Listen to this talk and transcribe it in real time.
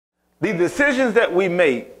The decisions that we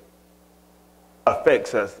make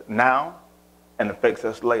affects us now and affects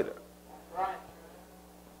us later.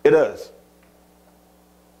 It does.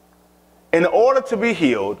 In order to be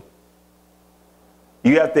healed,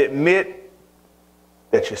 you have to admit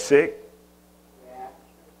that you're sick.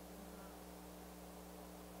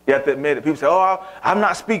 You have to admit it. People say, "Oh, I'm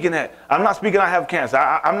not speaking that. I'm not speaking I have cancer.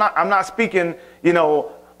 I'm not speaking, you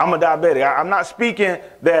know, I'm a diabetic. I'm not speaking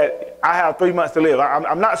that I have 3 months to live.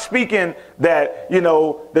 I'm not speaking that, you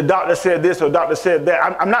know, the doctor said this or doctor said that.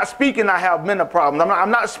 I'm not speaking I have mental problems. I'm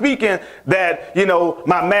not speaking that, you know,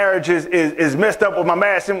 my marriage is messed up or my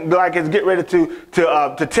marriage seems like it's getting ready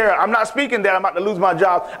to tear. I'm not speaking that I'm about to lose my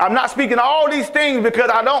job. I'm not speaking all these things because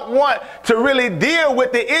I don't want to really deal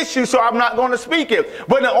with the issue, so I'm not going to speak it.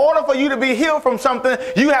 But in order for you to be healed from something,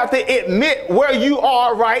 you have to admit where you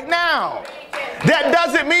are right now. That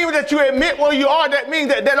doesn't mean that you admit where you are. That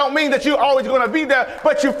don't mean that you're always going to be there.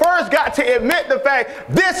 But you first got to admit the fact,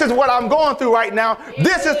 this is what I'm going through right now.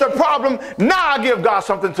 This is the problem. Now I give God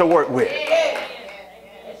something to work with.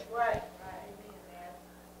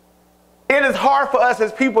 It is hard for us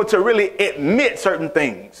as people to really admit certain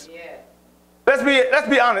things. Let's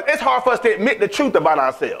be honest. It's hard for us to admit the truth about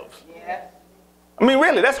ourselves. I mean,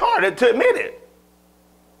 really, that's hard to admit it.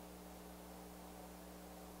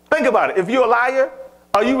 Think about it. If you're a liar,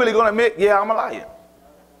 are you really going to admit, yeah, I'm a liar?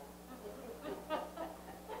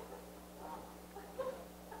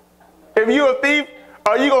 If you're a thief,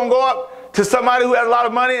 are you going to go up to somebody who has a lot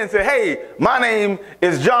of money and say, hey, my name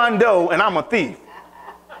is John Doe and I'm a thief?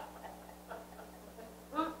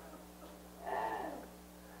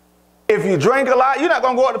 If you drink a lot, you're not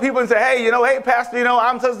going to go up to people and say, hey, you know, hey, pastor, you know,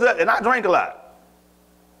 I'm such and I drink a lot.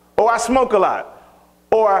 Or I smoke a lot.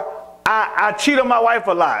 Or I cheat on my wife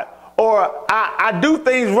a lot, or I do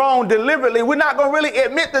things wrong deliberately. We're not going to really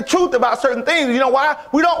admit the truth about certain things. You know why?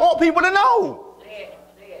 We don't want people to know.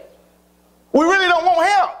 We really don't want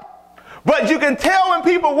help. But you can tell when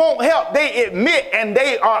people won't help, they admit and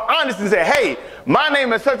they are honest and say, hey, my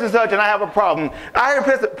name is such and such and I have a problem. I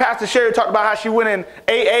heard Pastor Sherry talk about how she went in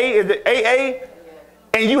AA. Is it AA?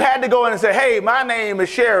 And you had to go in and say, hey, my name is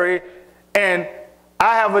Sherry and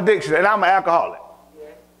I have addiction and I'm an alcoholic.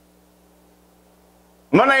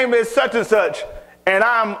 My name is such and such, and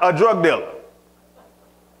I'm a drug dealer.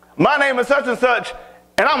 My name is such and such,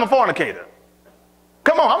 and I'm a fornicator.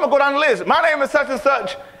 Come on, I'm going to go down the list. My name is such and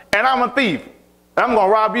such, and I'm a thief. And I'm going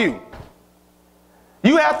to rob you.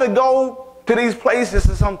 You have to go to these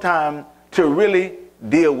places sometimes to really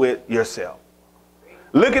deal with yourself.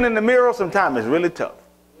 Looking in the mirror sometimes is really tough.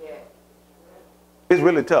 It's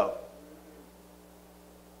really tough.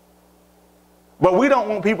 But we don't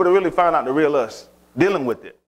want people to really find out the real us dealing with it.